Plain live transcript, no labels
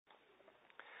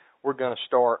We're going to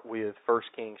start with 1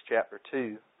 Kings chapter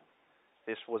 2.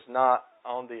 This was not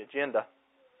on the agenda,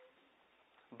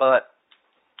 but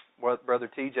what Brother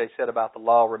TJ said about the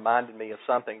law reminded me of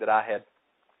something that I had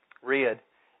read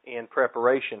in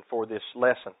preparation for this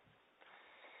lesson.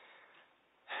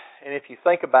 And if you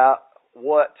think about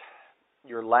what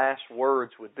your last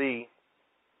words would be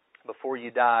before you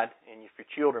died, and if your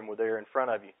children were there in front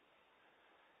of you,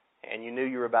 and you knew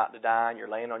you were about to die and you're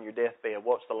laying on your deathbed,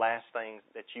 what's the last thing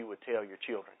that you would tell your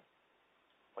children?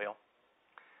 Well,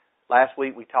 last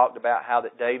week we talked about how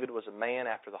that David was a man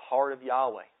after the heart of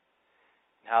Yahweh.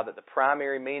 And how that the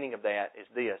primary meaning of that is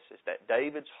this, is that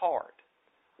David's heart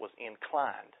was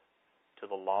inclined to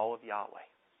the law of Yahweh.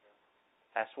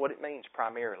 That's what it means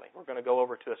primarily. We're going to go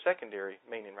over to a secondary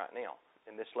meaning right now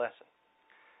in this lesson.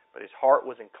 But his heart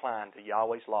was inclined to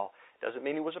Yahweh's law. Doesn't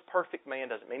mean he was a perfect man.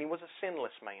 Doesn't mean he was a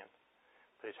sinless man.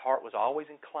 But his heart was always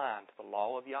inclined to the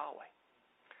law of Yahweh.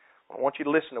 I want you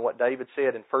to listen to what David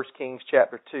said in 1 Kings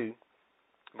chapter 2,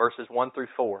 verses 1 through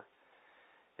 4.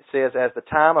 It says, "As the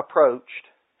time approached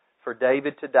for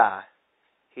David to die,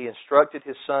 he instructed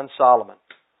his son Solomon,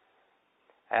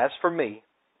 'As for me,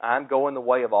 I am going the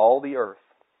way of all the earth.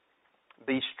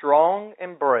 Be strong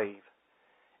and brave,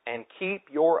 and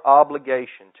keep your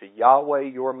obligation to Yahweh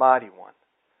your Mighty One,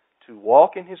 to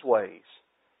walk in His ways,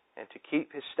 and to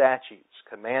keep His statutes,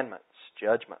 commandments,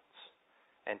 judgments,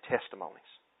 and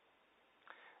testimonies.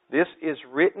 This is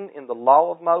written in the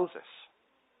law of Moses,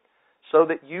 so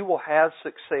that you will have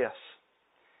success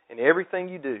in everything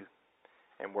you do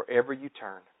and wherever you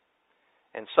turn,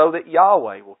 and so that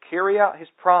Yahweh will carry out His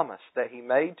promise that He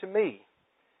made to me,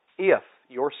 if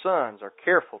your sons are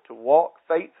careful to walk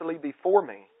faithfully before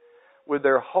me with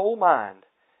their whole mind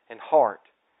and heart.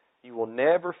 You will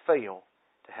never fail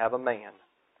to have a man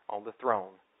on the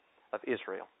throne of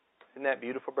Israel.'" Isn't that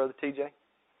beautiful, Brother TJ?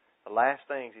 The last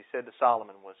things he said to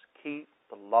Solomon was, keep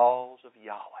the laws of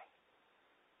Yahweh.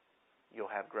 You'll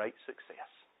have great success.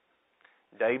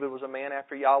 David was a man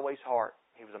after Yahweh's heart.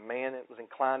 He was a man that was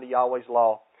inclined to Yahweh's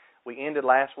law. We ended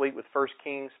last week with 1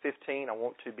 Kings 15. I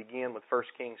want to begin with 1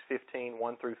 Kings 15,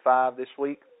 1 through 5 this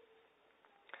week.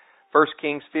 1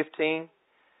 Kings 15,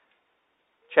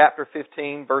 chapter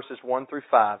 15, verses 1 through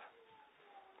 5.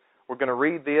 We're going to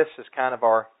read this as kind of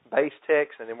our base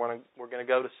text, and then we're going to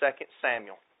go to 2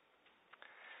 Samuel.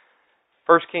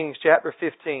 1 Kings chapter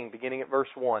 15, beginning at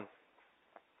verse 1.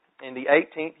 "In the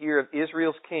 18th year of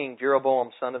Israel's king,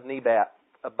 Jeroboam, son of Nebat,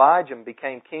 Abijam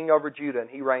became king over Judah, and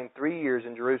he reigned 3 years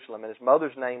in Jerusalem, and his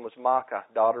mother's name was Maacah,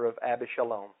 daughter of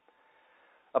Abishalom.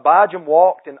 Abijam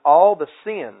walked in all the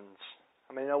sins."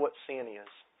 I mean, you know what sin is?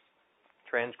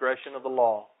 Transgression of the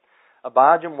law.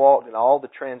 "Abijam walked in all the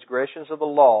transgressions of the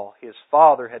law his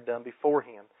father had done before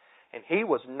him, and he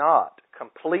was not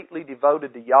completely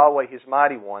devoted to Yahweh his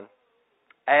Mighty One,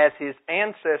 as his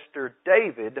ancestor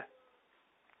David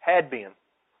had been.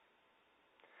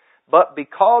 But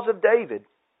because of David,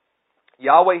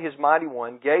 Yahweh his Mighty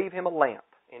One gave him a lamp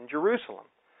in Jerusalem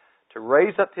to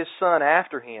raise up his son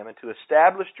after him and to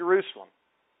establish Jerusalem."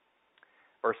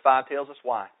 Verse 5 tells us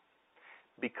why.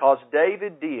 "Because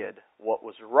David did what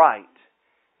was right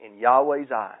in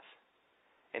Yahweh's eyes,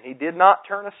 and he did not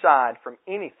turn aside from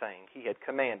anything he had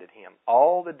commanded him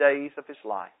all the days of his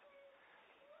life,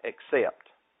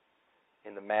 except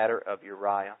in the matter of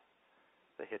Uriah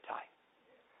the Hittite."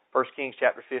 1 Kings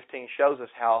chapter 15 shows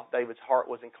us how David's heart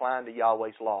was inclined to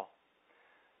Yahweh's law.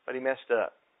 But he messed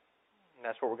up. And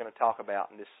that's what we're going to talk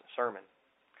about in this sermon.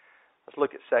 Let's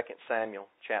look at 2 Samuel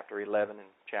chapter 11 and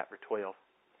chapter 12.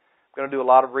 I'm going to do a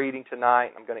lot of reading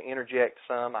tonight. I'm going to interject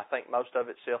some. I think most of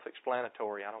it's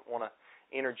self-explanatory. I don't want to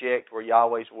interject where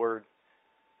Yahweh's Word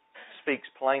speaks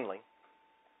plainly.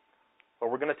 But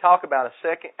we're going to talk about a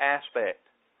second aspect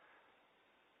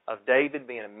of David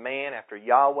being a man after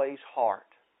Yahweh's heart.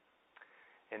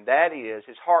 And that is,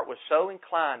 his heart was so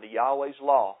inclined to Yahweh's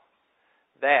law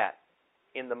that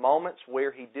in the moments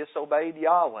where he disobeyed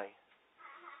Yahweh,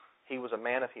 he was a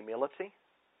man of humility,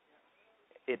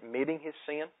 admitting his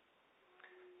sin,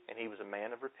 and he was a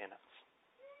man of repentance.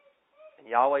 And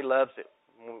Yahweh loves it.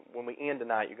 When we end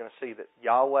tonight, you're going to see that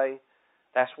Yahweh,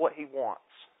 that's what He wants.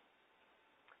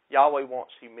 Yahweh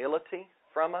wants humility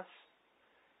from us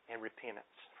and repentance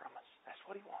from us. That's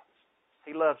what He wants.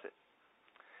 He loves it.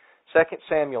 2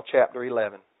 Samuel chapter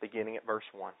 11, beginning at verse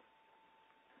 1.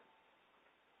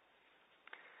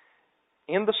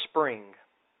 "In the spring,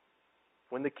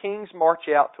 when the kings march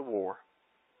out to war,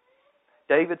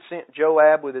 David sent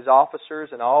Joab with his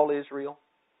officers and all Israel.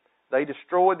 They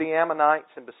destroyed the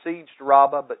Ammonites and besieged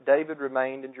Rabbah, but David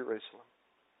remained in Jerusalem.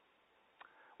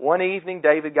 One evening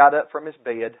David got up from his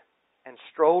bed and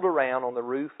strolled around on the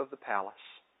roof of the palace.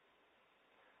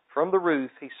 From the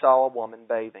roof he saw a woman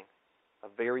bathing, a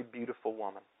very beautiful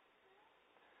woman.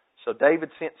 So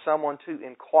David sent someone to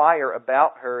inquire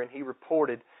about her, and he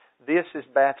reported, "This is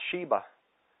Bathsheba,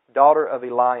 daughter of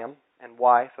Eliam and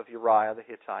wife of Uriah the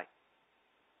Hittite."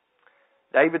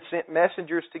 David sent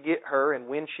messengers to get her, and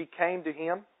when she came to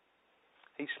him,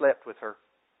 he slept with her.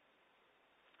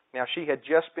 Now she had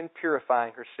just been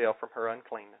purifying herself from her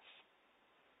uncleanness.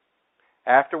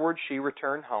 Afterwards she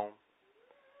returned home.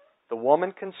 The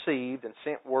woman conceived and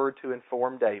sent word to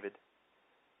inform David,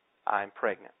 "I am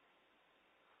pregnant."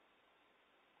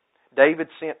 David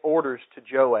sent orders to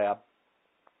Joab,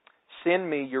 "Send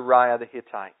me Uriah the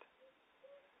Hittite."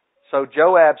 So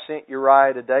Joab sent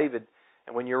Uriah to David,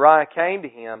 and when Uriah came to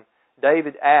him,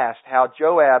 David asked how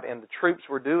Joab and the troops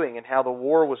were doing and how the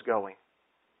war was going.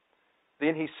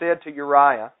 Then he said to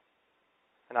Uriah,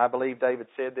 and I believe David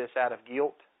said this out of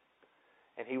guilt,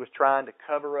 and he was trying to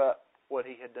cover up what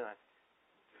he had done.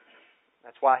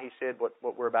 That's why he said what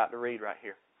we're about to read right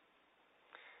here.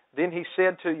 Then he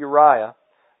said to Uriah,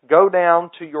 "Go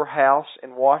down to your house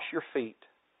and wash your feet."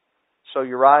 So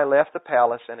Uriah left the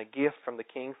palace, and a gift from the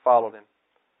king followed him.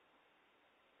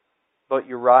 But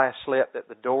Uriah slept at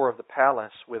the door of the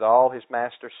palace with all his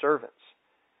master's servants.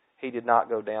 He did not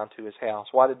go down to his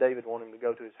house. Why did David want him to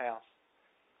go to his house?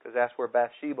 Because that's where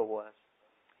Bathsheba was.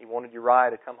 He wanted Uriah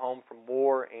to come home from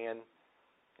war and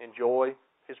enjoy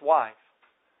his wife,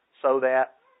 so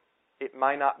that it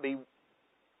might not be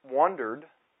wondered,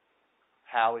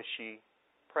 how is she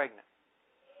pregnant?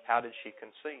 How did she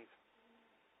conceive?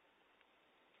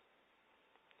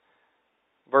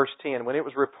 Verse 10, when it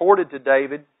was reported to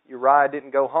David, Uriah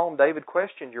didn't go home, David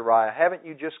questioned Uriah, "Haven't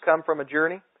you just come from a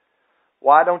journey?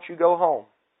 Why don't you go home?"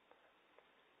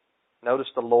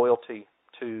 Notice the loyalty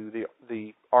to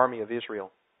the army of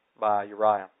Israel by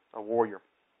Uriah, a warrior.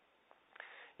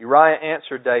 Uriah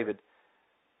answered David,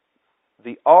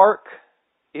 "The ark,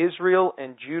 Israel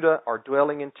and Judah are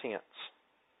dwelling in tents,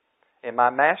 and my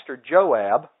master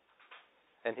Joab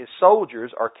and his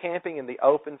soldiers are camping in the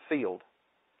open field."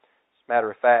 As a matter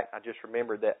of fact, I just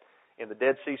remembered that in the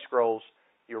Dead Sea Scrolls,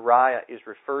 Uriah is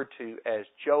referred to as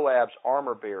Joab's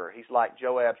armor bearer. He's like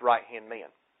Joab's right-hand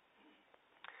man.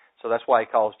 So that's why he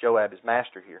calls Joab his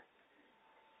master here.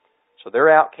 So they're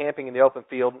out camping in the open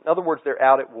field. In other words, they're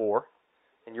out at war.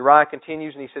 And Uriah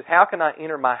continues and he says, "How can I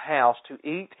enter my house to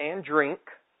eat and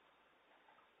drink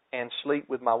and sleep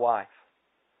with my wife?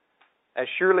 As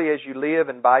surely as you live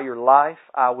and by your life,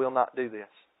 I will not do this."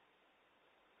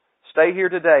 "Stay here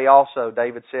today also,"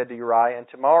 David said to Uriah, "and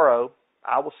tomorrow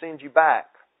I will send you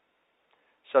back."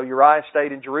 So Uriah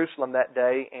stayed in Jerusalem that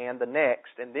day and the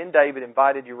next, and then David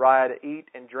invited Uriah to eat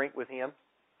and drink with him,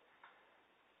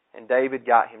 and David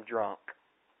got him drunk.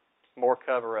 More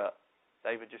cover up.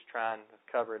 David just trying to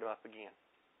cover it up again,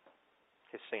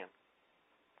 his sin.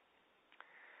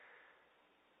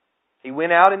 He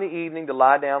went out in the evening to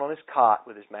lie down on his cot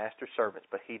with his master's servants,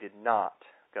 but he did not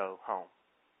go home.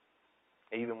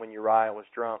 Even when Uriah was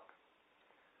drunk,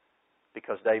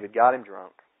 because David got him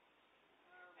drunk,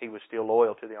 he was still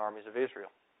loyal to the armies of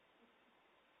Israel.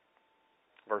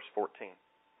 Verse 14.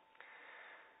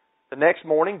 The next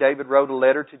morning, David wrote a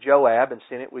letter to Joab and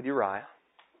sent it with Uriah.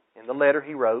 In the letter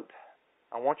he wrote,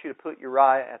 "I want you to put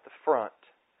Uriah at the front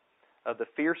of the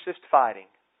fiercest fighting,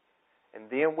 and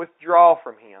then withdraw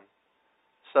from him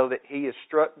so that he is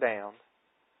struck down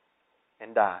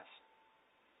and dies."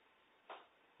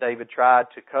 David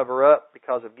tried to cover up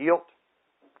because of guilt.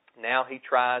 Now he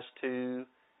tries to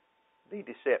be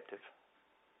deceptive.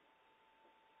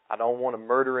 "I don't want to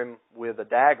murder him with a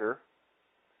dagger,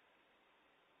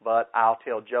 but I'll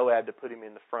tell Joab to put him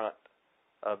in the front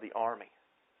of the army.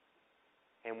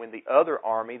 And when the other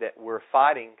army that we're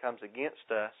fighting comes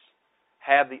against us,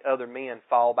 have the other men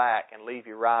fall back and leave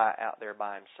Uriah out there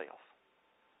by himself."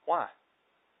 Why?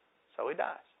 So he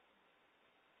dies.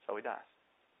 So he dies.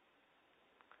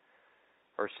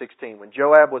 Verse 16, when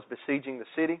Joab was besieging the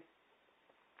city,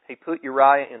 he put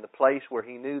Uriah in the place where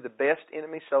he knew the best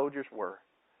enemy soldiers were.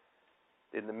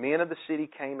 Then the men of the city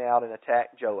came out and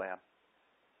attacked Joab,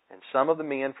 and some of the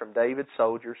men from David's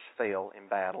soldiers fell in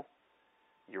battle.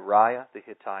 Uriah the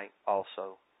Hittite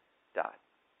also died.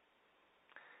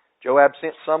 Joab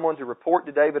sent someone to report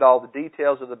to David all the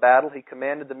details of the battle. He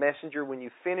commanded the messenger, "When you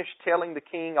finish telling the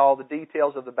king all the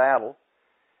details of the battle,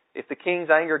 if the king's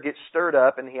anger gets stirred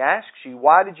up and he asks you,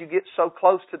 'Why did you get so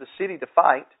close to the city to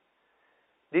fight?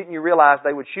 Didn't you realize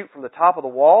they would shoot from the top of the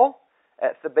wall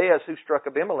at Thebez, who struck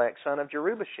Abimelech, son of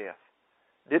Jerubbesheth?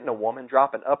 Didn't a woman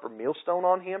drop an upper millstone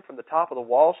on him from the top of the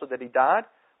wall so that he died?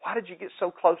 Why did you get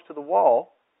so close to the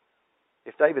wall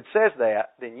If David says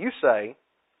that, then you say,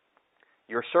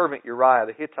 your servant Uriah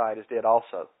the Hittite is dead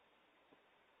also.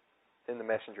 Then the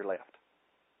messenger left.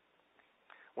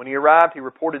 When he arrived, he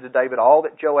reported to David all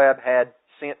that Joab had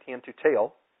sent him to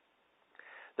tell.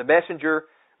 The messenger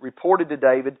reported to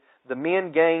David, the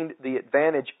men gained the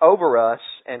advantage over us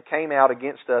and came out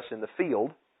against us in the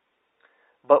field,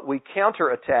 but we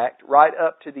counterattacked right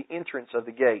up to the entrance of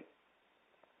the gate.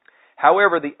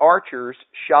 However, the archers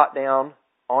shot down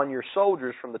on your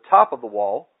soldiers from the top of the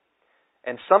wall,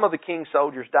 and some of the king's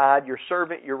soldiers died. Your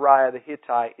servant Uriah the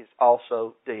Hittite is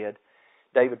also dead.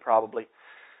 David probably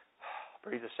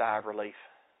breathed a sigh of relief.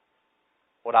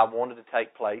 What I wanted to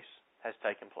take place has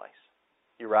taken place.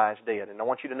 Uriah is dead. And I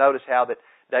want you to notice how that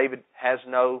David has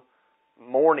no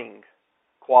mourning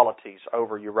qualities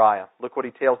over Uriah. Look what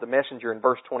he tells the messenger in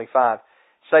verse 25.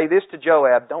 Say this to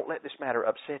Joab, don't let this matter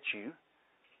upset you,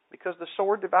 because the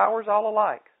sword devours all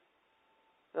alike.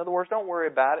 In other words, don't worry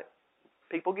about it.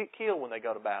 People get killed when they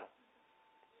go to battle.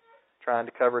 Trying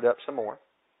to cover it up some more.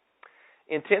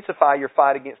 Intensify your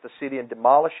fight against the city and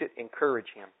demolish it. Encourage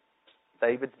him.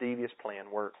 David's devious plan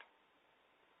worked.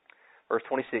 Verse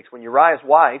 26. When Uriah's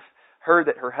wife heard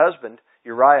that her husband,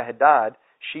 Uriah, had died,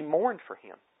 she mourned for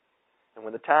him. And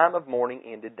when the time of mourning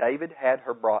ended, David had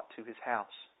her brought to his house.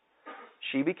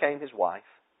 She became his wife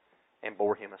and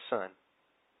bore him a son.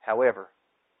 However,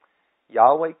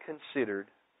 Yahweh considered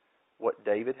what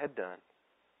David had done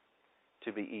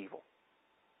to be evil.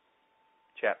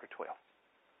 Chapter 12.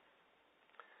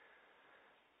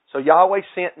 So Yahweh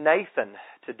sent Nathan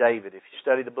to David. If you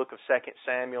study the book of 2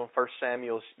 Samuel and 1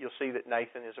 Samuel, you'll see that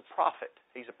Nathan is a prophet.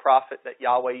 He's a prophet that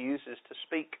Yahweh uses to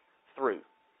speak through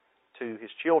to his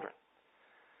children.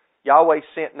 Yahweh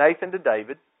sent Nathan to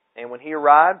David, and when he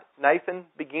arrived, Nathan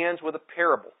begins with a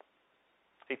parable.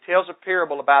 He tells a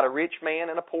parable about a rich man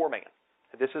and a poor man.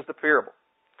 This is the parable.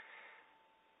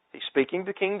 He's speaking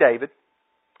to King David.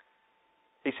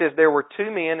 He says, there were two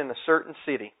men in a certain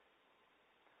city,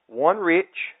 one rich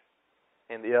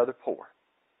and the other poor.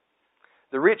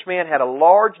 The rich man had a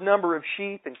large number of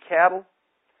sheep and cattle,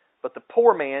 but the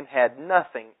poor man had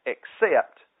nothing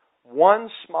except one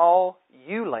small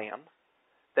ewe lamb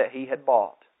that he had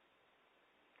bought.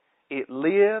 It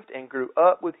lived and grew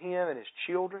up with him and his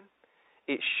children.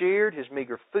 It shared his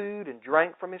meager food and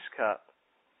drank from his cup.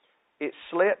 It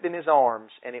slept in his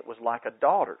arms, and it was like a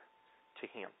daughter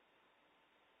to him.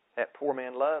 That poor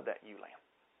man loved that ewe lamb.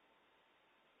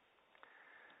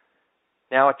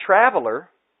 Now a traveler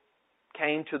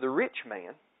came to the rich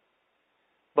man,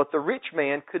 but the rich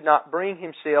man could not bring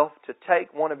himself to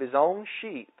take one of his own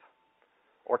sheep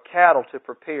or cattle to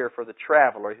prepare for the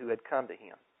traveler who had come to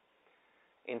him.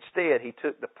 Instead, he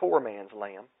took the poor man's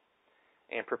lamb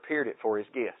and prepared it for his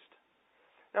guest.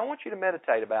 Now I want you to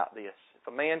meditate about this. If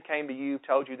a man came to you,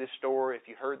 told you this story, if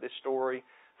you heard this story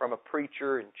from a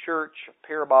preacher in church, a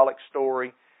parabolic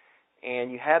story,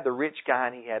 and you had the rich guy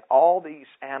and he had all these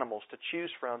animals to choose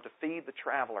from to feed the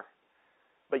traveler,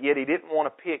 but yet he didn't want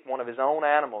to pick one of his own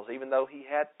animals, even though he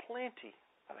had plenty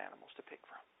of animals to pick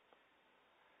from.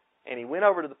 And he went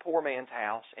over to the poor man's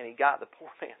house and he got the poor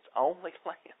man's only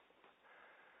lamb.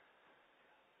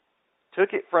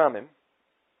 Took it from him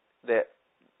that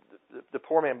the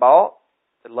poor man bought,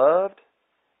 that loved,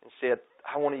 and said,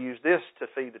 I want to use this to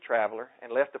feed the traveler,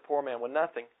 and left the poor man with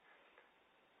nothing.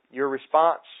 Your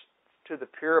response to the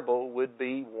parable would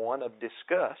be one of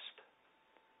disgust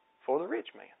for the rich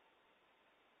man.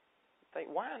 Think,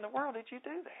 why in the world did you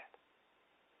do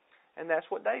that? And that's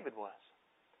what David was.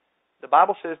 The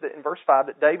Bible says that in verse 5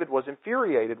 that David was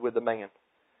infuriated with the man.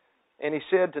 And he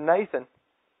said to Nathan,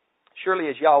 surely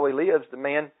as Yahweh lives, the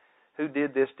man who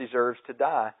did this deserves to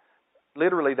die.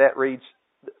 Literally that reads,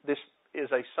 this is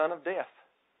a son of death.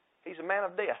 He's a man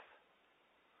of death.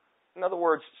 In other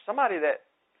words, somebody that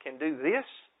can do this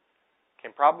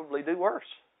can probably do worse.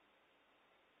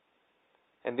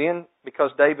 And then, because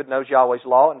David knows Yahweh's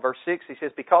law, in verse 6, he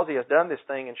says, because he has done this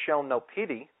thing and shown no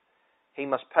pity, he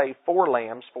must pay 4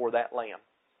 lambs for that lamb.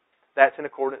 That's in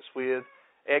accordance with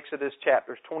Exodus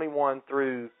chapters 21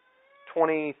 through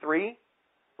 23.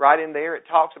 Right in there, it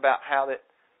talks about how that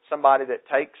somebody that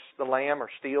takes the lamb or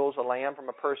steals a lamb from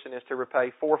a person is to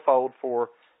repay 4-fold for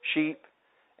sheep.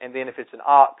 And then if it's an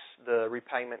ox, the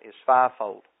repayment is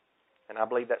 5-fold. And I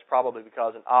believe that's probably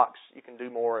because an ox, you can do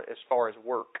more as far as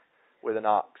work with an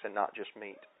ox and not just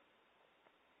meat.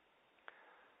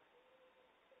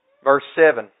 Verse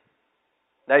 7,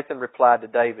 Nathan replied to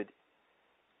David,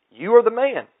 you are the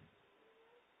man.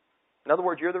 In other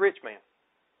words, you're the rich man,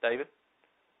 David,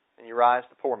 and Uriah is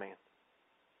the poor man.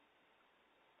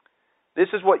 This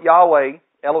is what Yahweh,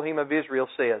 Elohim of Israel,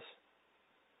 says.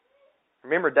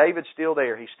 Remember, David's still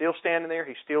there. He's still standing there.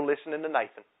 He's still listening to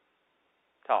Nathan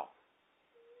talk.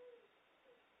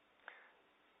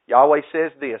 Yahweh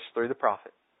says this through the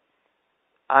prophet.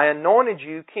 I anointed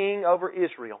you king over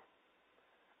Israel.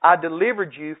 I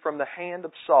delivered you from the hand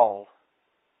of Saul.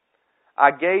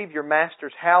 I gave your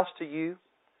master's house to you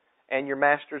and your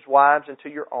master's wives into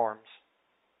your arms.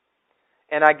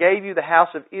 And I gave you the house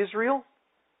of Israel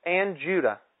and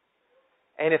Judah.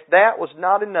 And if that was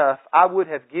not enough, I would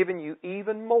have given you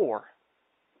even more.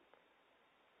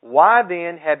 Why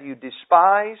then have you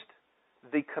despised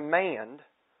the command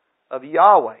of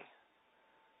Yahweh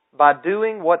by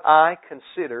doing what I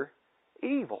consider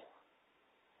evil?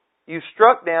 You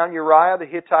struck down Uriah the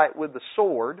Hittite with the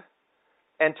sword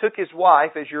and took his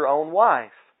wife as your own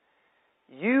wife.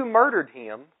 You murdered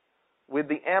him with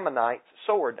the Ammonites'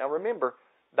 sword. Now remember,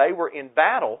 they were in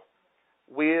battle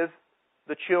with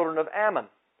the children of Ammon.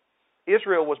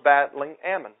 Israel was battling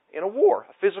Ammon in a war,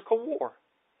 a physical war.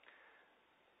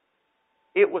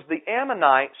 It was the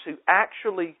Ammonites who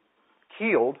actually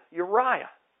killed Uriah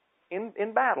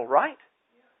in battle, right?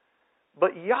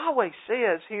 But Yahweh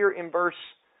says here in verse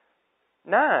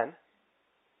 9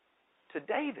 to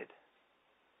David,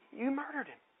 you murdered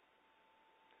him.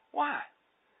 Why?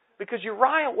 Because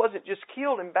Uriah wasn't just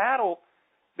killed in battle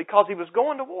because he was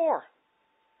going to war.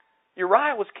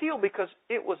 Uriah was killed because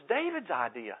it was David's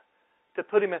idea to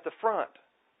put him at the front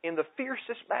in the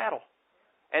fiercest battle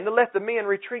and to let the men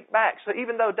retreat back. So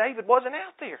even though David wasn't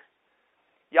out there,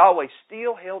 Yahweh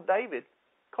still held David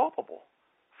culpable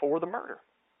for the murder.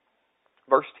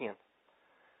 Verse 10.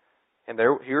 And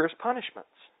here is punishments.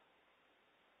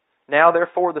 Now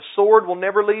therefore the sword will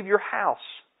never leave your house,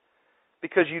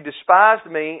 because you despised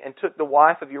me and took the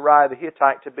wife of Uriah the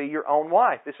Hittite to be your own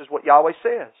wife. This is what Yahweh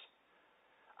says.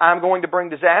 I'm going to bring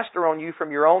disaster on you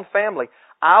from your own family.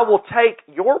 I will take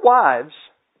your wives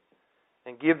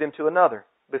and give them to another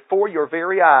before your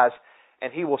very eyes,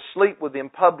 and he will sleep with them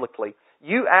publicly.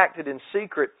 You acted in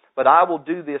secret, but I will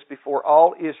do this before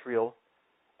all Israel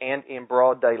and in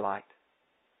broad daylight.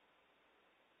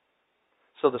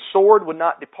 So the sword would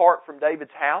not depart from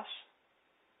David's house.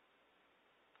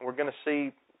 We're going to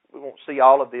see, we won't see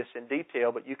all of this in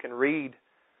detail, but you can read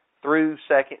through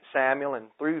 2 Samuel and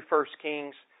through 1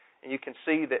 Kings, and you can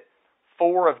see that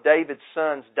 4 of David's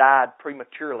sons died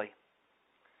prematurely.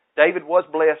 David was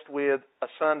blessed with a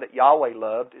son that Yahweh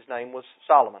loved. His name was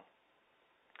Solomon.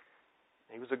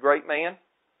 He was a great man.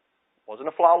 Wasn't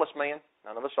a flawless man.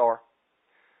 None of us are.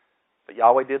 But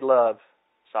Yahweh did love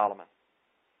Solomon.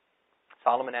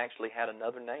 Solomon actually had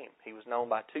another name. He was known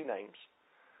by 2 names.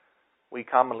 We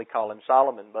commonly call him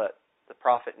Solomon, but the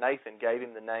prophet Nathan gave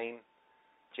him the name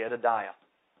Jedediah.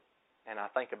 And I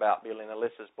think about Billy and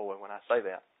Alyssa's boy when I say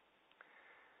that.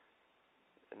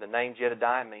 And the name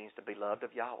Jedediah means the beloved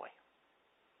of Yahweh.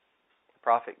 The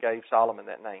prophet gave Solomon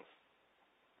that name.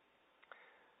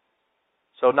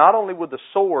 So not only would the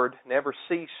sword never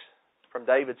cease from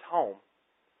David's home,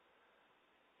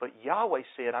 but Yahweh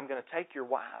said, I'm going to take your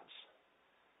wives,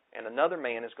 and another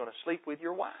man is going to sleep with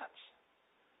your wives.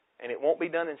 And it won't be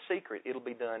done in secret. It'll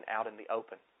be done out in the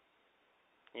open.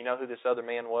 You know who this other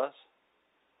man was?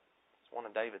 It's one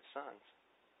of David's sons,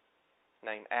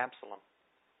 named Absalom.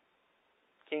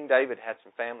 King David had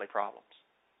some family problems.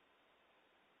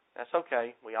 That's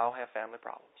okay. We all have family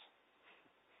problems.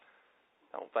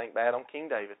 Don't think bad on King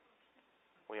David.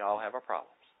 We all have our problems.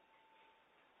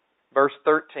 Verse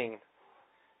 13.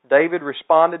 David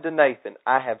responded to Nathan,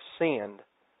 I have sinned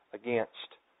against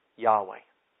Yahweh.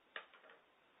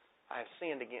 I have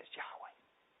sinned against Yahweh.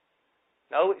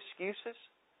 No excuses.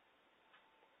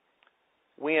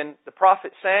 When the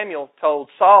prophet Samuel told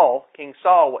Saul, King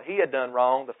Saul, what he had done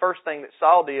wrong, the first thing that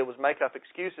Saul did was make up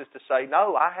excuses to say,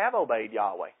 no, I have obeyed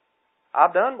Yahweh.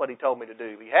 I've done what he told me to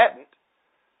do. He hadn't.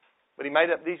 But he made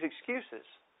up these excuses.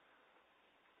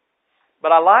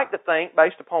 But I like to think,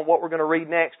 based upon what we're going to read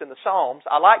next in the Psalms,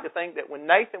 I like to think that when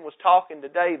Nathan was talking to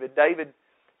David, David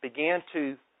began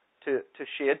to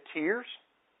shed tears,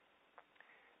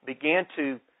 began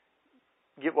to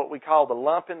get what we call the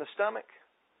lump in the stomach.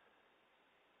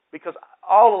 Because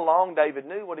all along David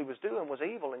knew what he was doing was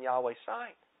evil in Yahweh's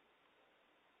sight.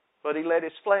 But he let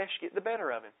his flesh get the better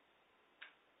of him.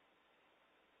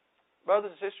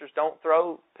 Brothers and sisters, don't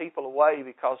throw people away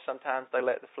because sometimes they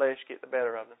let the flesh get the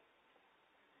better of them.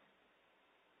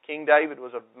 King David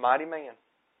was a mighty man.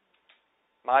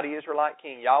 Mighty Israelite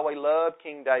king. Yahweh loved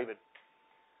King David.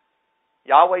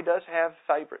 Yahweh does have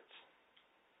favorites.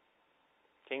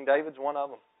 King David's one of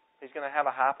them. He's going to have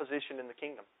a high position in the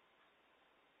kingdom.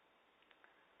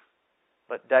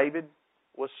 But David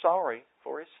was sorry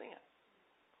for his sin.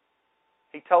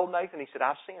 He told Nathan, he said,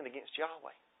 I've sinned against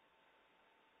Yahweh.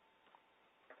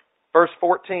 Verse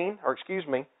 13,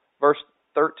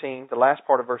 the last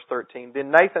part of verse 13.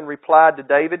 Then Nathan replied to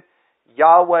David,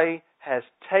 Yahweh has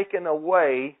taken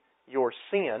away your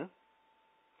sin.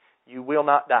 You will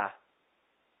not die.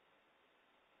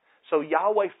 So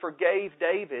Yahweh forgave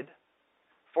David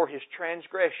for his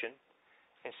transgression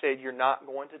and said, you're not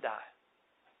going to die.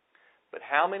 But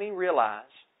how many realize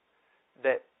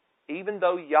that even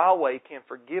though Yahweh can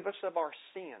forgive us of our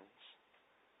sins,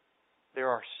 there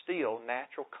are still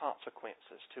natural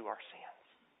consequences to our sins?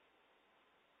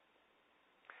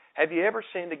 Have you ever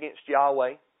sinned against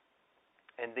Yahweh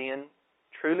and then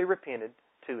truly repented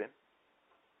to Him?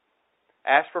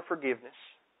 Asked for forgiveness,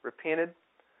 repented,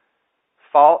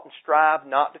 fought and strived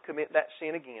not to commit that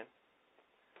sin again,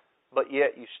 but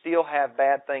yet you still have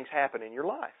bad things happen in your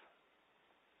life.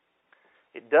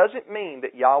 It doesn't mean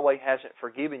that Yahweh hasn't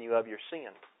forgiven you of your sin.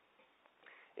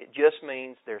 It just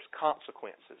means there's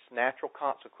consequences, natural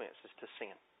consequences to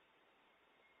sin.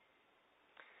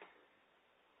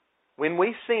 When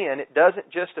we sin, it doesn't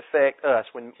just affect us.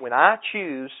 When I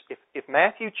choose, if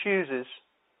Matthew chooses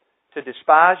to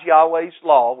despise Yahweh's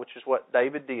law, which is what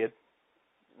David did,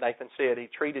 Nathan said he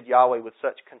treated Yahweh with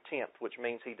such contempt, which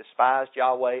means he despised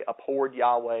Yahweh, abhorred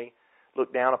Yahweh,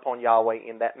 looked down upon Yahweh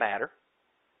in that matter.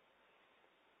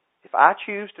 If I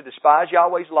choose to despise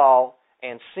Yahweh's law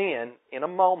and sin in a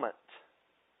moment,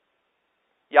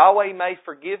 Yahweh may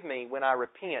forgive me when I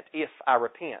repent, if I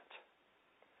repent.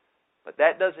 But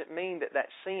that doesn't mean that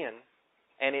sin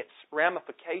and its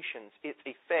ramifications, its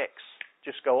effects,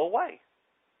 just go away.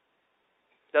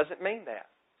 Doesn't mean that.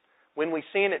 When we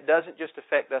sin, it doesn't just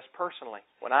affect us personally.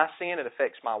 When I sin, it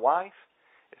affects my wife,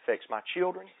 it affects my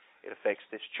children, it affects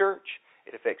this church,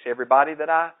 it affects everybody that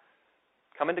I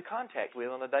come into contact with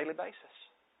on a daily basis.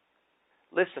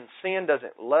 Listen, sin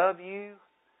doesn't love you.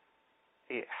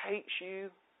 It hates you.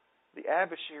 The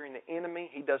adversary and the enemy,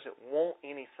 he doesn't want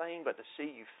anything but to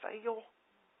see you fail.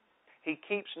 He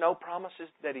keeps no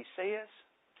promises that he says.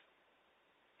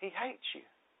 He hates you.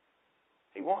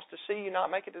 He wants to see you not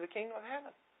make it to the kingdom of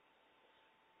heaven.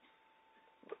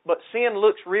 But sin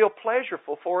looks real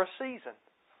pleasurable for a season.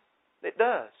 It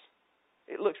does.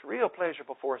 It looks real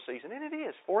pleasurable for a season. And it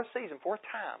is, for a season, for a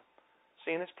time.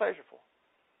 Sin is pleasurable.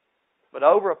 But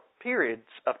over periods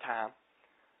of time,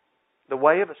 the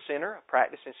way of a sinner, a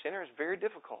practicing sinner, is very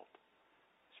difficult.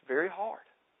 It's very hard.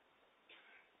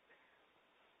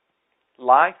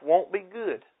 Life won't be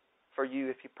good for you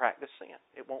if you practice sin.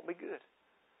 It won't be good.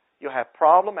 You'll have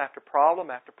problem after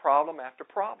problem after problem after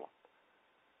problem.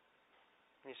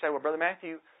 And you say, well, Brother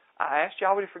Matthew, I asked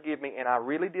Yahweh to forgive me and I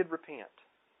really did repent.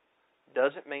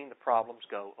 Doesn't mean the problems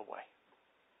go away.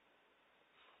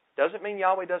 Doesn't mean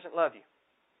Yahweh doesn't love you.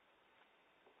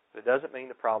 But it doesn't mean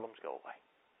the problems go away.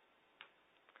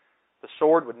 The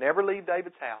sword would never leave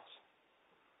David's house.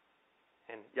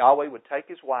 And Yahweh would take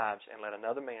his wives and let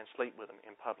another man sleep with them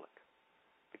in public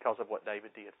because of what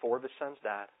David did. 4 of his sons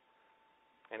died,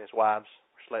 and his wives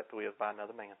were slept with by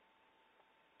another man.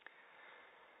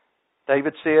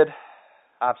 David said,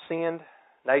 I've sinned.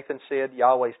 Nathan said,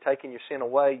 Yahweh's taken your sin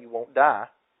away, you won't die.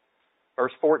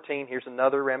 Verse 14, here's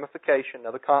another ramification,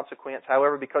 another consequence.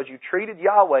 However, because you treated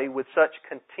Yahweh with such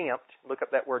contempt, look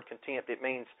up that word contempt, it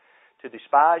means to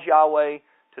despise Yahweh,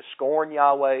 to scorn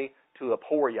Yahweh, to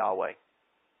abhor Yahweh.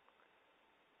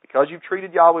 Because you've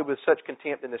treated Yahweh with such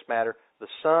contempt in this matter, the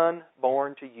son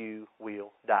born to you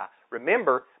will die.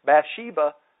 Remember,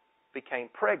 Bathsheba became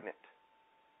pregnant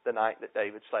the night that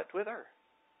David slept with her.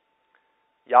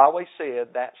 Yahweh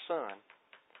said that son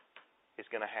is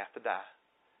going to have to die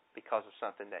because of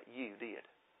something that you did.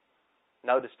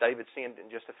 Notice David's sin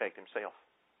didn't just affect himself.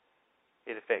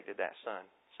 It affected that son.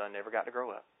 Son never got to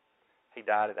grow up. He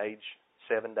died at age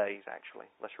 7 days, actually.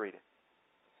 Let's read it.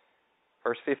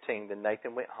 Verse 15, then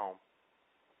Nathan went home.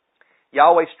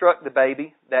 Yahweh struck the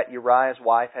baby that Uriah's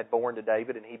wife had borne to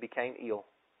David, and he became ill.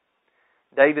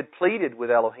 David pleaded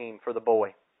with Elohim for the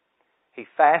boy. He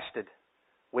fasted,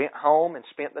 went home, and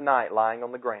spent the night lying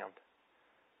on the ground.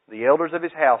 The elders of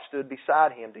his house stood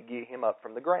beside him to get him up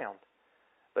from the ground.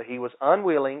 But he was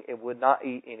unwilling and would not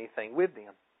eat anything with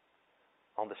them.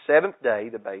 On the 7th day,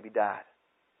 the baby died.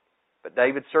 But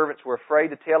David's servants were afraid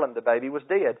to tell him the baby was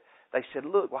dead. They said,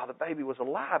 look, while the baby was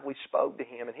alive, we spoke to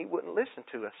him and he wouldn't listen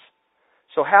to us.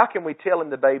 So how can we tell him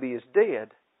the baby is dead?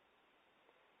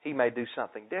 He may do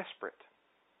something desperate.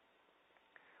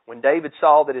 When David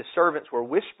saw that his servants were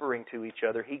whispering to each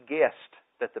other, he guessed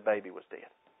that the baby was dead.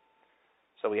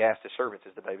 So he asked his servants,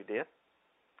 is the baby dead?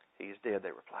 He is dead, they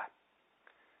replied.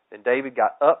 Then David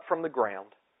got up from the ground.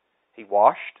 He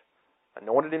washed,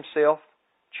 anointed himself,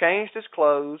 changed his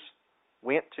clothes,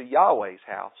 went to Yahweh's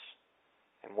house,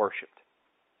 and worshipped.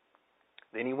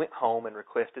 Then he went home and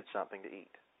requested something to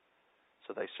eat.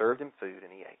 So they served him food,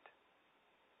 and he ate.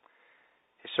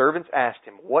 His servants asked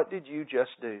him, "What did you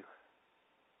just do?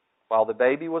 While the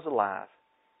baby was alive,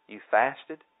 you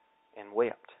fasted and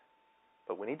wept.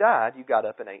 But when he died, you got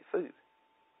up and ate food."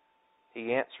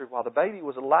 He answered, "While the baby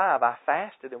was alive, I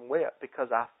fasted and wept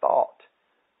because I thought,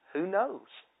 who knows,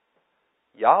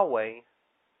 Yahweh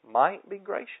might be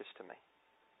gracious to me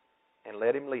and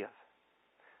let him live."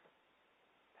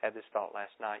 I had this thought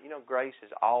last night. You know, grace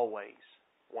is always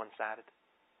one-sided.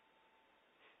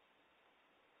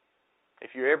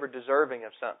 If you're ever deserving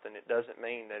of something, it doesn't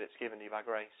mean that it's given to you by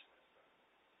grace.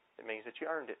 It means that you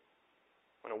earned it.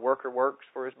 When a worker works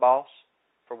for his boss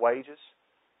for wages,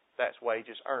 that's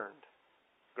wages earned.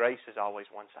 Grace is always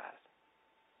one-sided.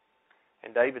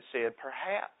 And David said,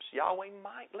 perhaps Yahweh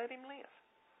might let him live.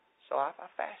 So I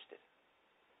fasted.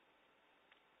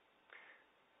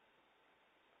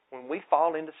 When we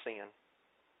fall into sin,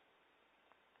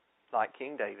 like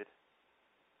King David,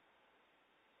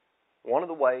 one of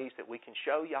the ways that we can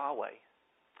show Yahweh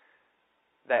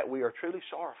that we are truly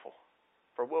sorrowful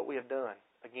for what we have done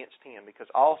against Him, because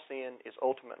all sin is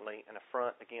ultimately an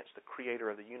affront against the Creator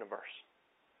of the universe,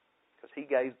 because He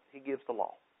gives the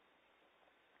law.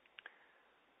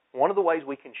 One of the ways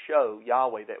we can show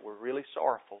Yahweh that we're really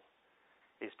sorrowful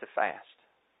is to fast.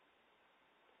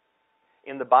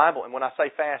 In the Bible, and when I say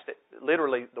fast,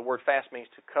 literally the word fast means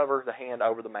to cover the hand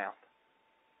over the mouth.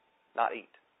 Not eat.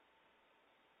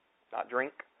 Not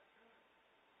drink.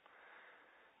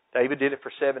 David did it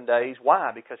for 7 days.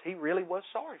 Why? Because he really was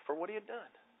sorry for what he had done.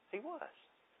 He was.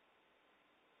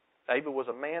 David was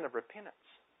a man of repentance.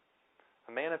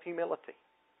 A man of humility.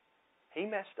 He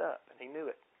messed up and he knew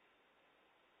it.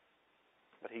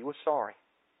 But he was sorry.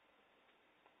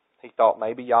 He thought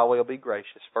maybe Yahweh will be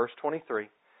gracious. Verse 23.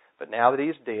 But now that he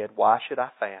is dead, why should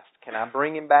I fast? Can I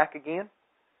bring him back again?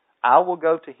 I will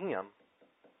go to him,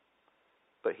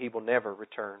 but he will never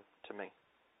return to me.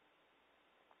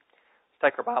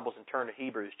 Let's take our Bibles and turn to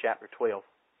Hebrews chapter 12.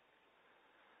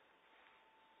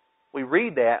 We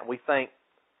read that and we think,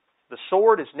 the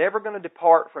sword is never going to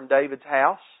depart from David's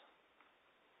house.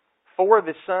 4 of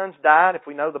his sons died, if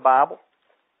we know the Bible.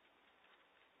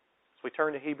 So we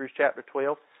turn to Hebrews chapter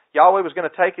 12. Yahweh was going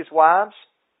to take his wives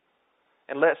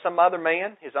and let some other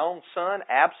man, his own son,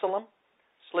 Absalom,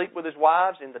 sleep with his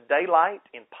wives in the daylight,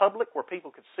 in public, where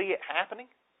people could see it happening.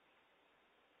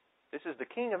 This is the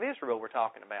king of Israel we're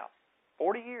talking about.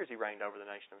 40 years he reigned over the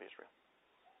nation of Israel.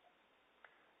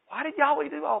 Why did Yahweh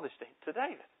do all this to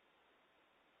David?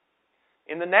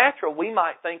 In the natural, we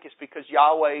might think it's because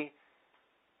Yahweh's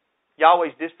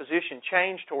disposition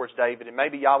changed towards David, and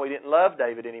maybe Yahweh didn't love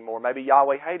David anymore. Maybe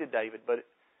Yahweh hated David. But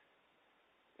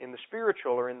in the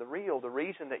spiritual or in the real, the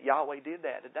reason that Yahweh did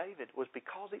that to David was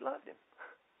because he loved him.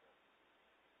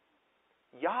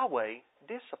 Yahweh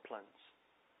disciplines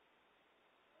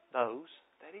those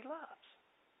that He loves.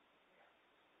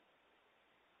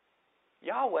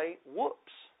 Yahweh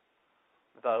whoops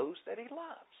those that He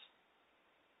loves.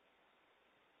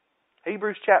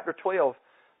 Hebrews chapter 12,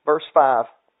 verse 5.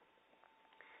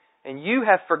 And you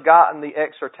have forgotten the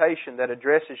exhortation that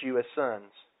addresses you as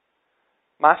sons.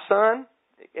 My son,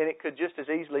 and it could just as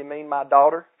easily mean my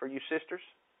daughter for you sisters.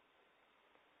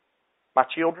 My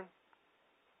children.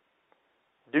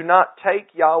 Do not take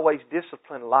Yahweh's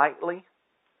discipline lightly.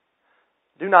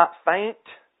 Do not faint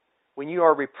when you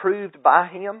are reproved by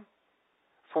Him,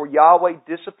 for Yahweh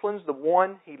disciplines the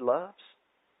one He loves,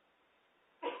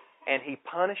 and He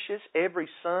punishes every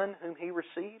son whom He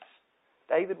receives.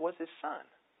 David was his son.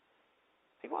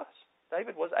 He was.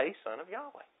 David was a son of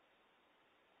Yahweh.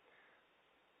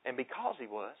 And because he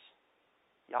was,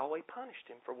 Yahweh punished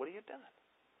him for what he had done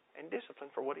and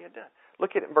disciplined for what he had done.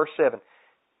 Look at it in verse 7.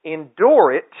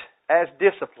 Endure it as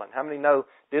discipline. How many know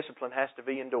discipline has to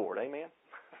be endured? Amen?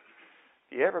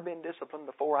 If you've ever been disciplined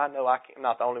before, I know I'm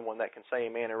not the only one that can say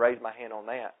amen and raise my hand on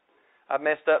that. I've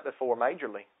messed up before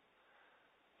majorly,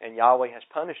 and Yahweh has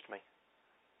punished me.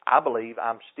 I believe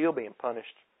I'm still being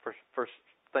punished for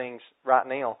things right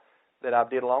now that I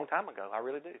did a long time ago. I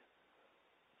really do.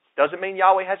 Doesn't mean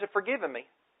Yahweh hasn't forgiven me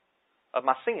of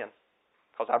my sin,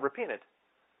 because I've repented.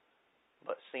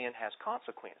 But sin has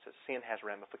consequences. Sin has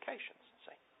ramifications.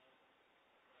 See?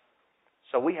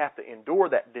 So we have to endure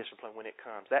that discipline when it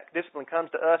comes. That discipline comes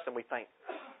to us and we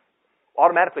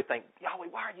automatically think,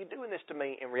 Yahweh, why are you doing this to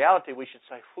me? In reality, we should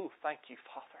say, thank you,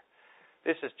 Father.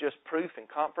 This is just proof and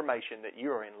confirmation that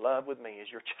you are in love with me as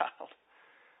your child.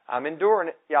 I'm enduring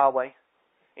it, Yahweh.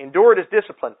 Endure it as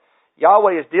discipline.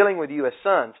 Yahweh is dealing with you as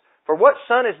sons. For what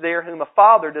son is there whom a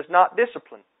father does not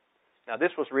discipline? Now,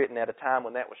 this was written at a time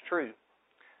when that was true.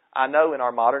 I know in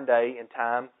our modern day and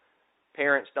time,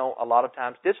 parents don't a lot of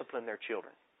times discipline their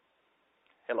children.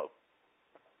 Hello.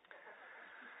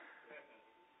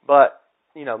 But,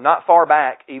 not far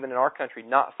back, even in our country,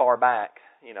 not far back,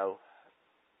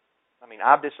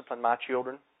 I've disciplined my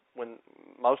children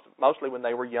mostly when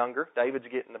they were younger. David's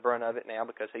getting the brunt of it now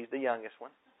because he's the youngest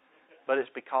one. But it's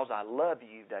because I love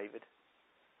you, David.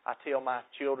 I tell my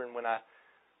children when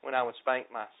I would spank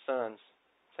my sons,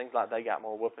 seems like they got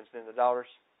more whoopings than the daughters.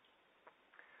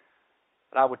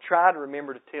 But I would try to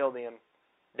remember to tell them,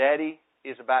 Daddy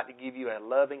is about to give you a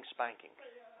loving spanking.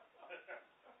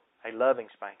 A loving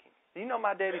spanking. Do you know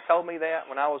my daddy told me that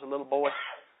when I was a little boy?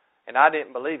 And I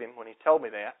didn't believe him when he told me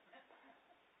that.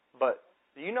 But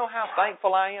do you know how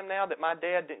thankful I am now that my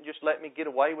dad didn't just let me get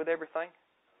away with everything?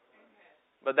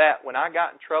 But that when I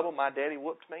got in trouble, my daddy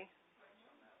whooped me?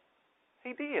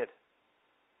 He did.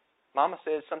 Mama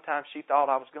said sometimes she thought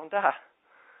I was going to die.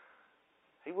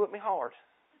 He whooped me hard.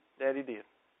 Daddy did.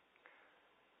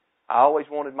 I always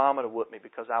wanted Mama to whoop me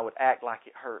because I would act like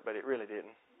it hurt, but it really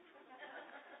didn't.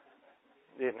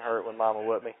 It didn't hurt when Mama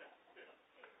whooped me.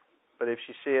 But if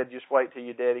she said, just wait till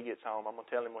your daddy gets home, I'm going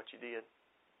to tell him what you did.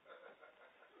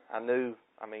 I knew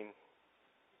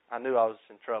I was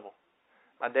in trouble.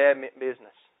 My dad meant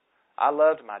business. I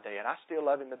loved my dad. I still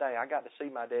love him today. I got to see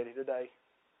my daddy today.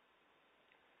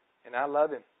 And I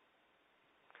love him.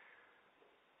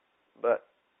 But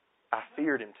I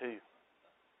feared him too.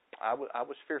 I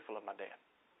was fearful of my dad.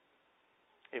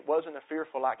 It wasn't a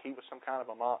fearful like he was some kind of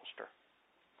a monster.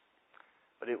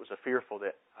 But it was a fearful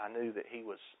that I knew that he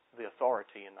was the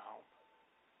authority in the home.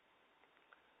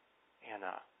 And,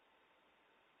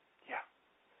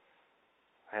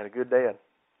 I had a good dad.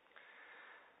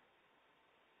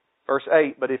 Verse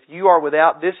 8, but if you are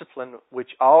without discipline, which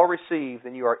all receive,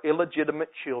 then you are illegitimate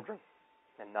children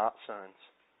and not sons.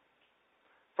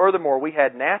 Furthermore, we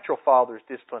had natural fathers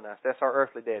discipline us. That's our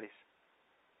earthly daddies.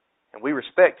 And we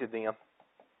respected them.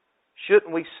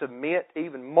 Shouldn't we submit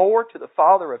even more to the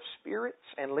Father of spirits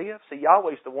and live? See,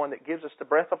 Yahweh's the one that gives us the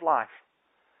breath of life.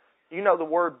 You know the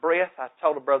word breath? I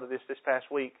told a brother this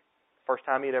past week, first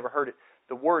time he'd ever heard it.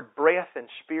 The word breath and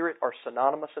spirit are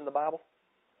synonymous in the Bible.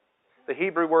 The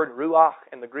Hebrew word ruach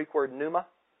and the Greek word pneuma.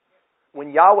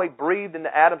 When Yahweh breathed into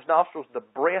Adam's nostrils the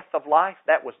breath of life,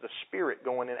 that was the spirit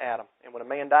going in Adam. And when a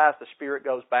man dies, the spirit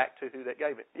goes back to who that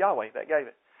gave it? Yahweh that gave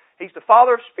it. He's the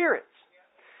Father of spirits.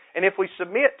 And if we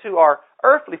submit to our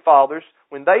earthly fathers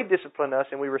when they discipline us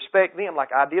and we respect them,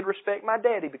 like I did respect my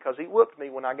daddy because he whooped me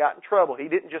when I got in trouble. He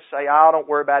didn't just say, oh, don't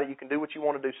worry about it, you can do what you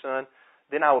want to do, son.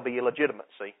 Then I will be illegitimate,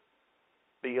 see.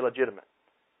 Be illegitimate.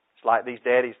 It's like these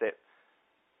daddies that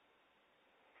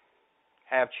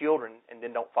have children and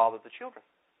then don't father the children.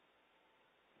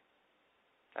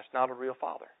 That's not a real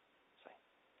father. See?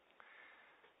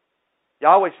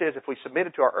 Yahweh says if we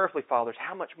submitted to our earthly fathers,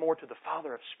 how much more to the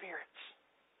Father of spirits,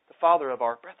 the Father of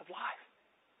our breath of life.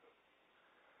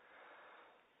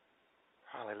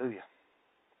 Hallelujah.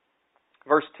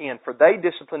 Verse 10, for they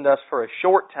disciplined us for a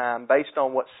short time based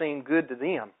on what seemed good to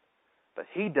them, but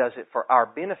He does it for our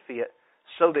benefit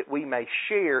so that we may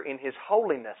share in His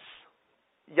holiness.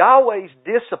 Yahweh's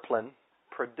discipline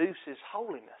produces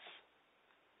holiness.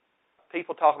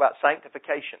 People talk about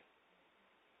sanctification.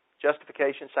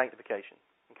 Justification, sanctification.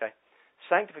 Okay?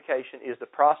 Sanctification is the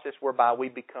process whereby we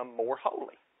become more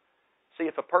holy. See,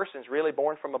 if a person's really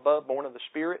born from above, born of the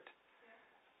Spirit,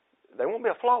 they won't be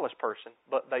a flawless person,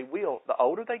 but they will. The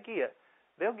older they get,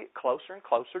 they'll get closer and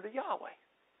closer to Yahweh.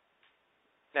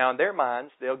 Now, in their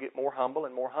minds, they'll get more humble,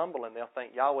 and they'll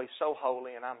think, Yahweh's so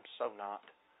holy, and I'm so not.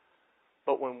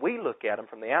 But when we look at them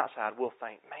from the outside, we'll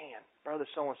think, man, brother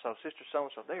so-and-so, sister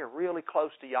so-and-so, they are really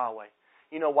close to Yahweh.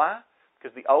 You know why?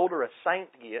 Because the older a saint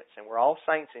gets, and we're all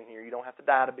saints in here, you don't have to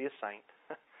die to be a saint.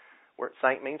 Where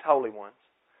saint means holy ones.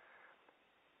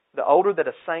 The older that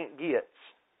a saint gets,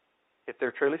 if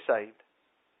they're truly saved,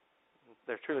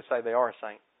 they are a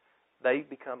saint, they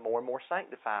become more and more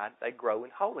sanctified. They grow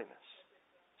in holiness,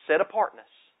 set apartness,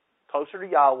 closer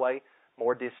to Yahweh,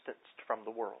 more distanced from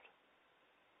the world.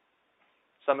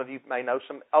 Some of you may know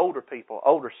some older people,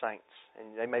 older saints,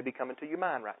 and they may be coming to your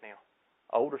mind right now.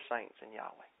 Older saints in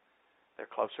Yahweh. They're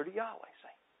closer to Yahweh,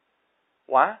 see.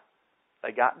 Why?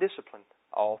 They got disciplined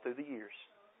all through the years.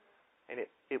 And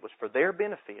it was for their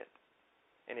benefit,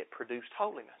 and it produced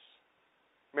holiness.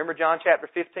 Remember John chapter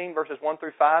 15, verses 1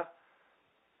 through 5,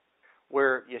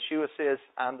 where Yeshua says,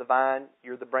 I'm the vine,